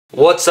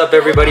What's up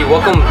everybody,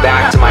 welcome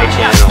back to my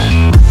channel.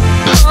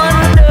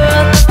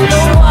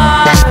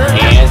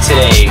 And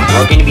today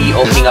we're going to be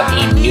opening up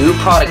a new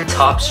product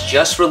Topps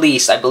just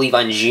released, I believe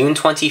on June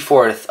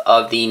 24th,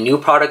 of the new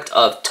product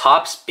of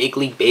Topps Big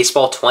League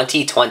Baseball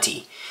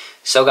 2020.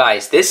 So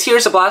guys, this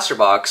here's a blaster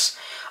box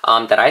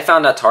that I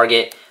found at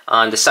Target.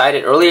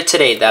 Decided earlier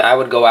today that I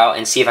would go out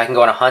and see if I can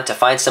go on a hunt to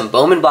find some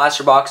Bowman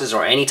blaster boxes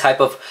or any type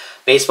of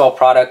baseball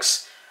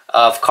products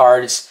of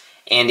cards.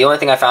 And the only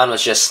thing I found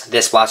was just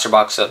this blaster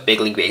box of Big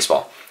League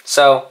Baseball.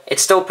 So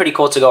it's still pretty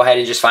cool to go ahead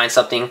and just find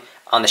something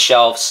on the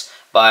shelves,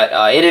 but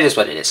it is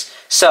what it is.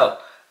 So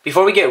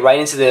before we get right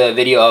into the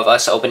video of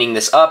us opening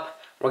this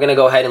up, we're going to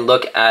go ahead and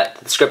look at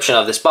the description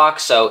of this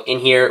box. So in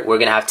here, we're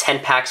going to have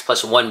 10 packs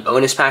plus 1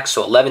 bonus pack,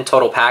 so 11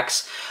 total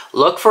packs.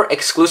 Look for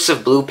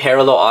exclusive blue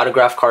parallel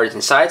autograph cards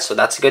inside, so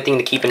that's a good thing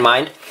to keep in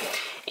mind.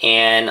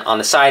 And on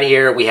the side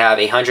here, we have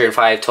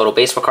 105 total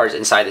baseball cards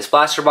inside this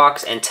blaster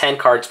box and 10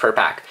 cards per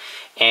pack.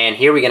 And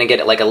here we're going to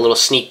get like a little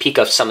sneak peek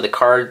of some of the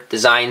card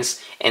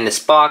designs in this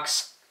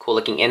box. Cool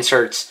looking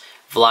inserts,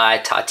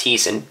 Vlad,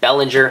 Tatis, and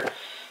Bellinger.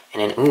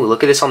 And then, ooh,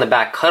 look at this on the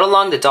back. Cut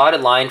along the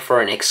dotted line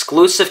for an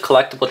exclusive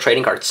collectible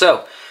trading card.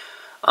 So,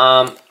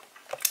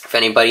 if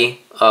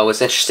anybody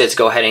was interested to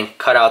go ahead and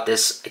cut out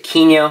this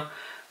Aquino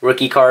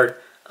rookie card,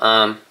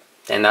 then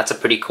that's a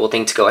pretty cool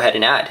thing to go ahead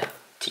and add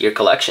to your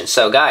collection.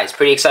 So guys,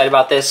 pretty excited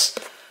about this.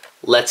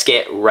 Let's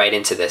get right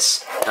into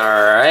this.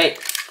 Alright,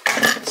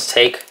 let's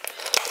take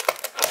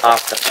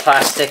off the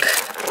plastic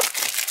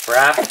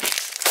wrap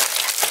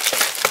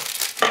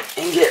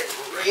and get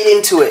right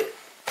into it.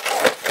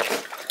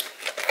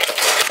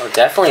 Oh,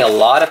 definitely a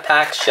lot of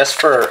packs just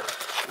for,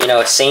 you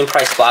know, a same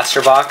price blaster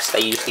box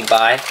that you usually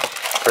buy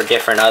for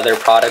different other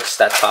products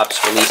that Topps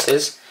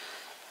releases.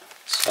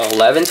 So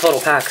 11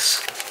 total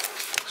packs,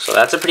 so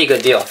that's a pretty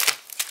good deal.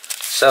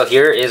 So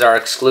here is our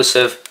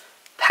exclusive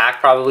pack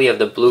probably of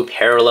the blue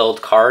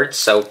paralleled cards.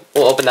 So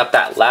we'll open up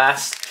that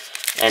last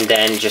and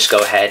then just go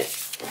ahead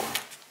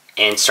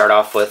and start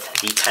off with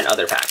the 10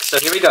 other packs. So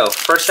here we go.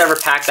 First ever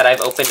pack that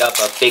I've opened up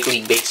of Big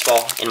League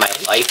Baseball in my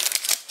life.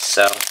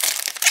 So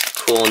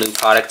cool new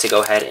product to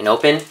go ahead and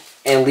open.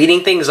 And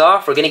leading things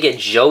off, we're going to get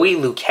Joey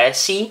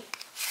Lucchesi,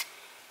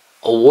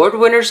 award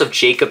winners of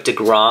Jacob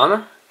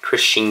deGrom,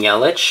 Christian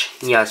Yelich,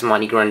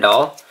 Yasmani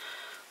Grandal.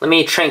 Let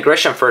me Trent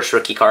Grisham first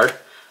rookie card.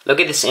 Look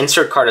at this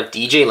insert card of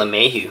DJ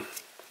LeMahieu,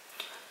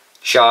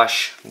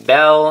 Josh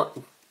Bell,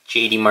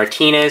 JD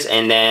Martinez,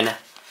 and then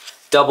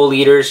double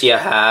leaders you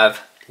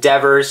have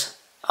Devers,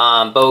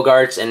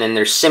 Bogarts, and then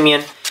there's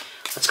Simeon.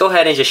 Let's go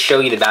ahead and just show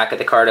you the back of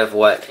the card of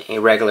what a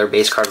regular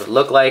base card would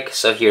look like.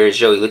 So here's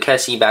Joey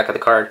Lucchesi, back of the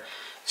card.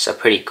 So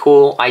pretty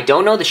cool. I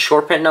don't know the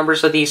short print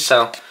numbers of these,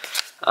 so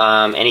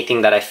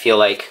anything that I feel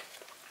like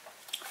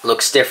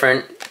looks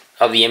different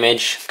of the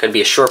image could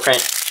be a short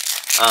print.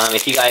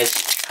 If you guys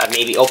have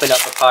maybe opened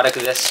up a product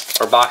of this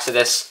or box of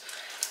this,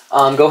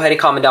 go ahead and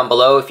comment down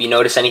below if you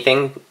notice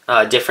anything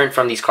different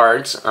from these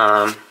cards.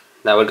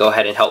 That would go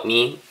ahead and help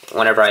me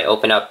whenever I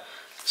open up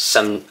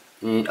some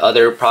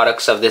other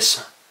products of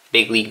this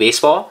Big League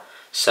Baseball.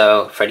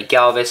 So Freddie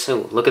Galvis,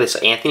 ooh, look at this,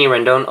 Anthony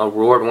Rendon,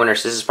 award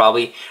winners. This is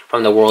probably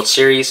from the World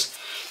Series.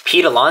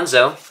 Pete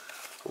Alonso,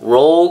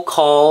 roll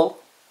call.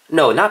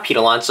 No, not Pete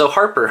Alonso,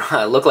 Harper.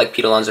 Look like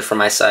Pete Alonso from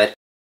my side.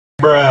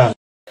 Bruh.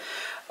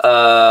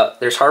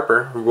 There's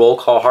Harper, roll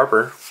call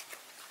Harper.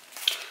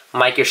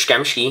 Mike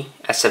Yastrzemski,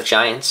 SF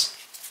Giants.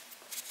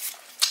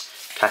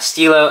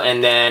 Castillo,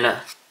 and then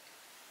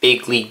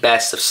Big League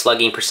Best of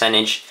slugging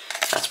percentage.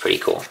 That's pretty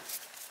cool.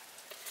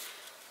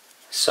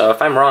 So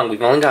if I'm wrong,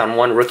 we've only gotten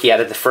one rookie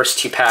out of the first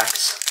 2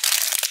 packs.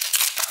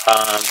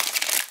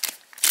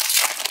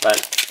 But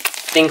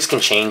things can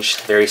change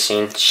very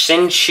soon.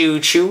 Shin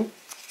Chu,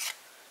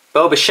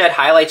 Bo Bichette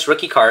highlights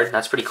rookie card.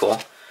 That's pretty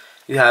cool.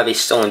 You have a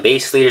stolen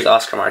base leaders,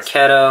 Oscar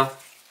Marquetto.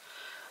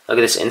 Look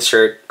at this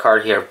insert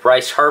card here.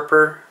 Bryce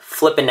Harper,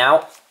 flipping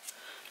out.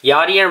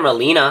 Yadier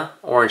Molina,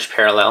 orange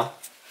parallel.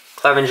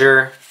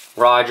 Clevenger,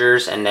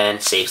 Rogers, and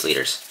then saves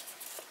leaders.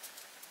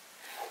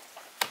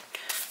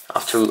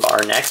 Off to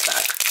our next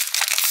pack.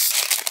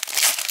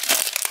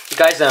 If you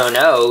guys don't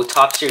know,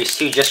 Topps Series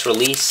 2 just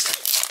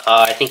released,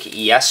 I think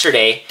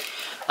yesterday,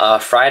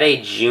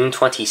 Friday, June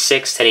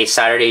 26th. Today's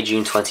Saturday,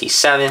 June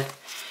 27th.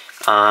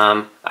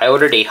 I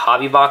ordered a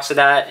hobby box of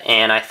that,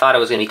 and I thought it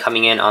was going to be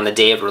coming in on the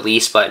day of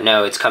release, but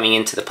no, it's coming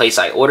into the place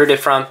I ordered it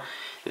from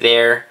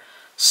there.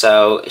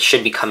 So it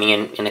should be coming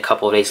in a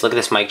couple of days. Look at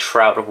this Mike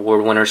Trout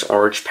award winners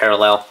orange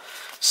parallel.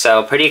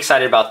 So pretty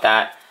excited about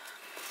that.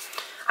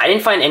 I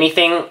didn't find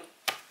anything,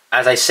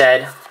 as I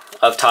said,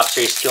 of Topps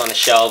Series 2 on the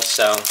shelves,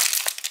 so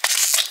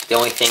the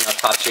only thing of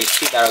Topps Series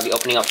 2 that I'll be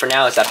opening up for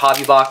now is that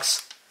hobby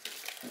box,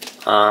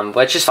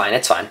 which is fine,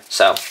 it's fine.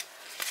 So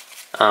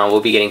we'll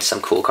be getting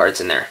some cool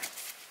cards in there.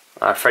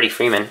 Freddie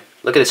Freeman,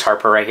 look at this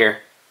Harper right here,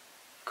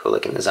 cool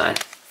looking design.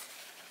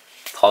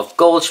 Paul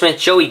Goldschmidt,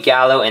 Joey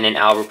Gallo, and then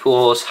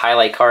Bayareapulls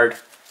highlight card.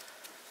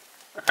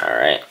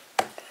 Alright.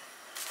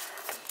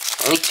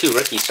 Only 2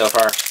 rookies so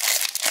far.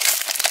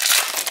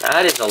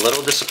 That is a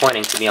little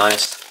disappointing, to be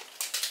honest.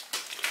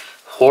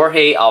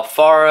 Jorge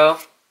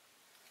Alfaro.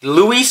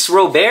 Luis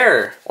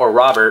Robert, or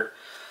Robert.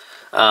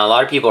 A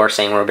lot of people are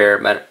saying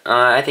Robert, but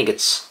I think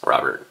it's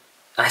Robert.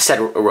 I said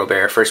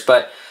Robert first,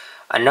 but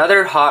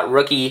another hot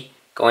rookie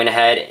going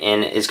ahead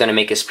and is going to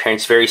make his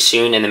appearance very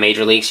soon in the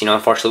major leagues. You know,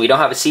 unfortunately, we don't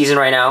have a season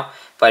right now,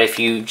 but if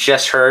you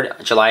just heard,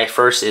 July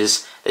 1st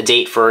is the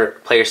date for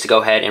players to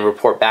go ahead and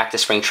report back to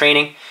spring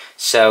training.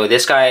 So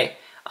this guy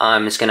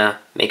is going to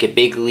make a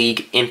big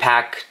league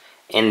impact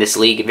in this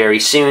league very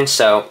soon.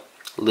 So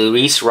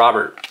Luis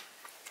Robert,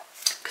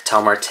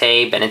 Ketel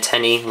Marte,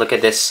 Benintendi. Look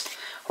at this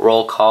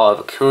roll call of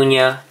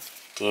Acuna,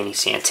 Danny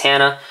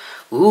Santana.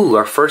 Ooh,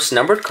 our first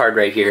numbered card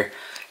right here.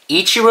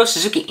 Ichiro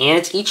Suzuki, and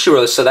it's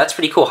Ichiro, so that's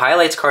pretty cool.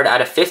 Highlights card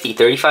out of 50,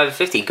 35 of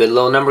 50. Good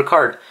little number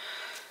card.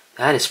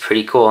 That is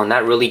pretty cool, and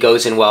that really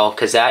goes in well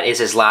because that is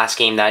his last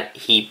game that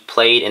he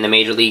played in the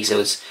major leagues. It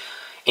was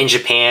in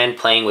Japan,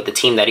 playing with the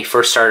team that he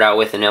first started out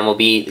with in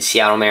MLB, the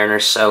Seattle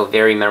Mariners, so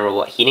very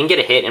memorable. He didn't get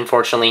a hit,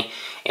 unfortunately,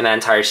 in that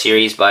entire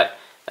series, but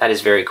that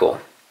is very cool.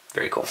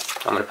 Very cool.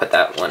 I'm going to put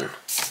that one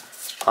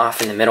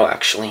off in the middle,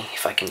 actually,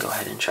 if I can go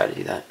ahead and try to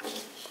do that.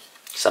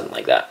 Something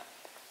like that.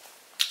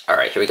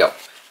 Alright, here we go.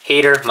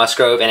 Hader,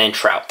 Musgrove, and then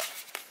Trout.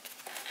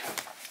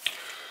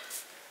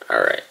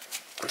 Alright,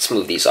 let's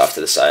move these off to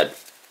the side.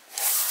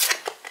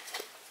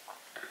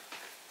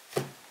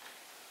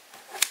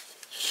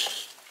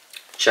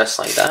 Just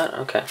like that,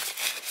 okay.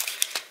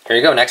 Here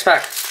you go, next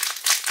pack.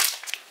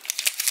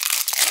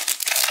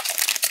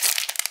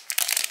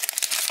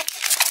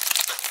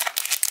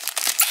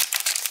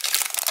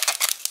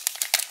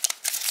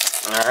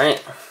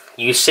 Alright,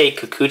 Yusei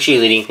Kikuchi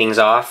leading things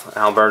off.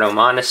 Alberto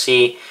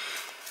Mondesi.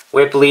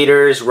 Whip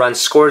leaders, run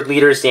scored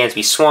leaders,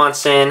 Dansby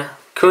Swanson.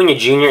 Cunha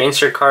Jr.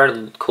 insert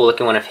card, cool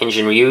looking one of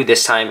Hyun-Jin Ryu,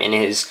 this time in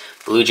his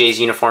Blue Jays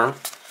uniform.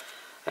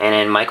 And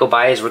then Michael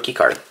Baez rookie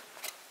card.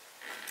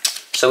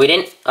 So we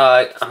didn't,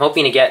 I'm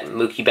hoping to get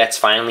Mookie Betts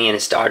finally in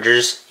his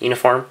Dodgers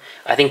uniform.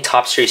 I think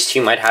Top Series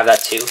 2 might have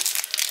that too.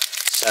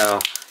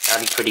 So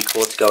that'd be pretty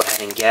cool to go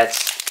ahead and get.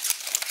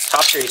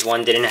 Top Series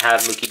 1 didn't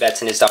have Mookie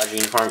Betts in his Dodger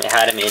uniform. It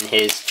had him in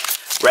his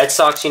Red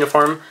Sox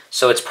uniform,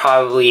 so it's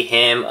probably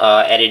him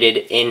edited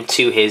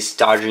into his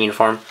Dodger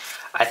uniform.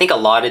 I think a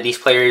lot of these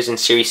players in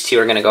Series 2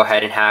 are going to go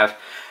ahead and have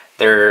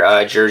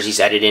their jerseys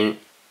edited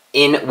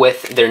in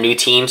with their new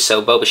team.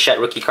 So Bo Bichette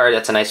rookie card,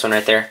 that's a nice one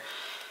right there.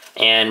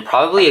 And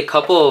probably a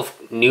couple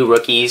of new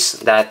rookies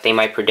that they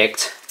might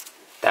predict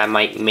that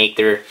might make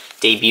their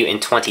debut in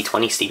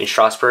 2020, Steven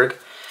Strasburg.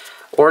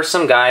 Or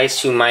some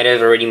guys who might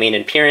have already made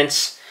an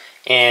appearance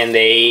and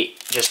they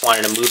just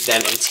wanted to move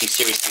them into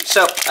Series 2.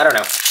 So, I don't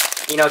know.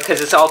 You know,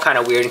 because it's all kind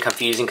of weird and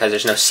confusing because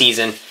there's no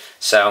season.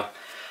 So,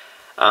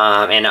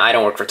 and I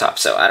don't work for Top,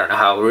 so I don't know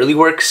how it really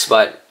works,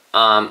 but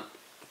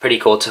pretty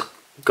cool to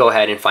go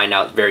ahead and find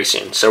out very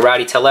soon. So,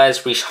 Rowdy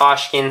Tellez, Rhys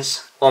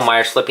Hoskins, Will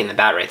Myers flipping the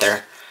bat right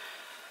there.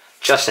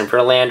 Justin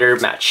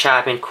Verlander, Matt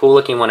Chapman, cool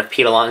looking one of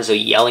Pete Alonso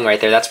yelling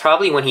right there. That's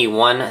probably when he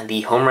won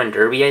the Home Run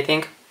Derby, I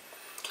think.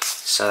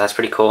 So, that's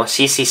pretty cool.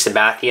 CC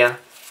Sabathia.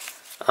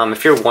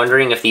 If you're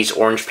wondering if these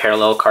orange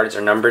parallel cards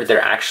are numbered,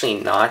 they're actually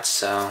not,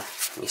 so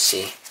let me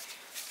see.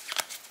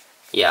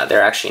 Yeah,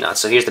 they're actually not.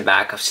 So here's the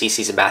back of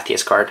CC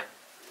Sabathia's card.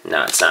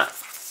 No, it's not.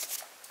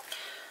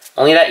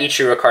 Only that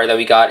Ichiro card that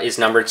we got is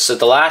numbered. So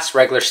the last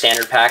regular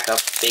standard pack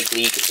of Big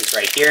League is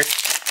right here.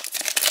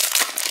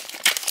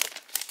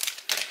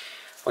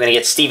 We're going to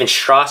get Steven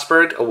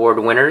Strasburg award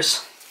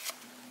winners.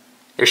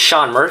 There's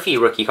Sean Murphy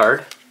rookie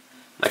card.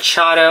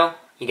 Machado.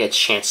 You get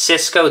Chance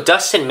Sisco.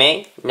 Dustin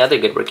May, another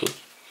good rookie.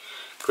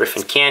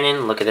 Griffin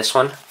Cannon, look at this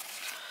one.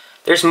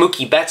 There's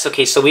Mookie Betts.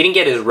 Okay, so we didn't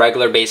get his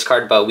regular base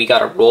card, but we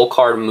got a roll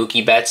card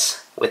Mookie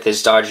Betts with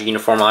his Dodger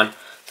uniform on.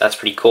 That's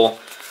pretty cool.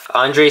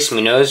 Andres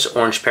Munoz,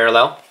 orange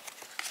parallel.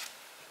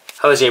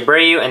 Jose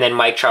Abreu, and then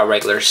Mike Trout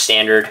regular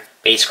standard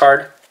base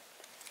card.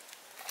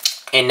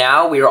 And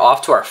now we are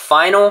off to our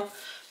final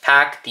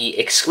pack, the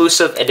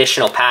exclusive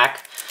additional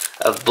pack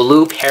of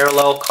blue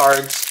parallel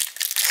cards.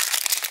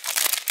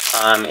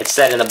 It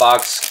said in the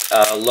box,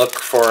 look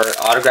for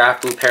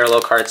autographed blue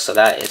parallel cards, so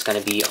that is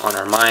going to be on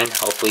our mind.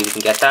 Hopefully we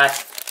can get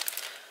that.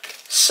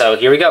 So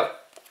here we go.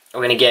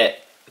 We're going to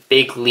get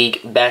Big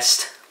League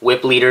Best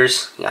Whip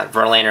Leaders. We got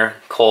Verlander,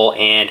 Cole,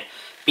 and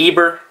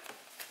Bieber.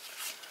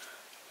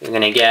 We're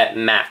going to get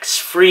Max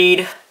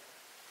Fried,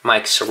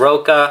 Mike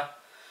Soroka,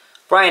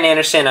 Brian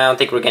Anderson. I don't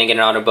think we're going to get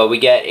an auto, but we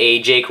get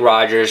a Jake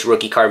Rogers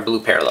rookie card blue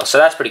parallel. So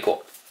that's pretty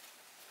cool.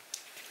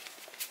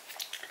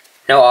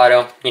 No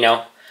auto, you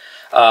know.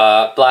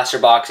 Blaster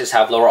boxes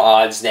have lower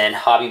odds than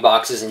hobby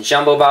boxes and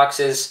jumbo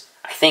boxes.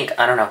 I think,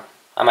 I don't know.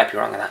 I might be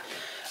wrong on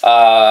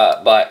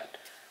that. But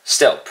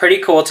still, pretty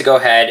cool to go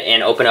ahead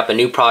and open up a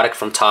new product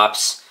from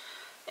Topps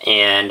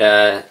and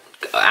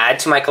add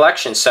to my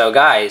collection. So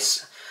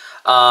guys,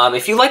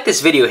 if you like this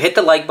video, hit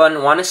the like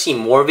button. Want to see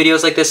more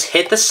videos like this,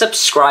 hit the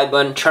subscribe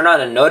button, turn on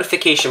a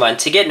notification button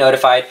to get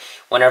notified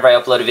whenever I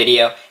upload a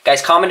video.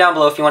 Guys, comment down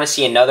below if you want to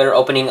see another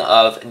opening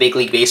of Big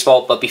League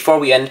Baseball. But before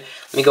we end,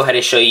 let me go ahead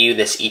and show you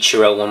this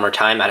Ichiro one more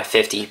time out of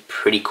 50.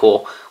 Pretty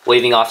cool.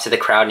 Waving off to the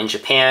crowd in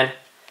Japan.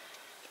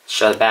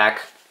 Show the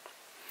back.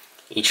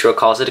 Ichiro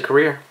calls it a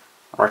career.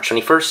 March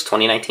 21st,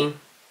 2019.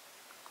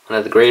 One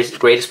of the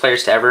greatest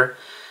players to ever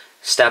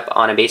step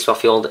on a baseball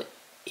field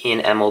in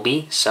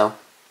MLB. So,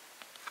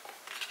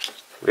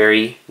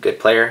 very good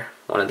player.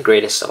 One of the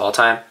greatest of all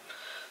time.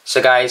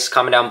 So guys,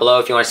 comment down below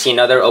if you want to see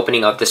another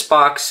opening of this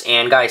box.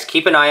 And guys,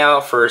 keep an eye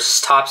out for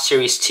Top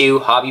Series 2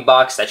 hobby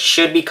box. That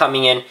should be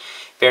coming in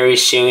very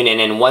soon. And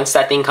then once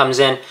that thing comes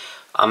in,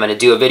 I'm going to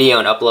do a video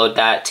and upload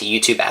that to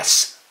YouTube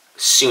as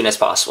soon as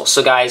possible.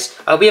 So guys,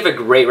 I hope you have a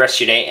great rest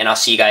of your day, and I'll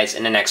see you guys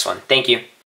in the next one. Thank you.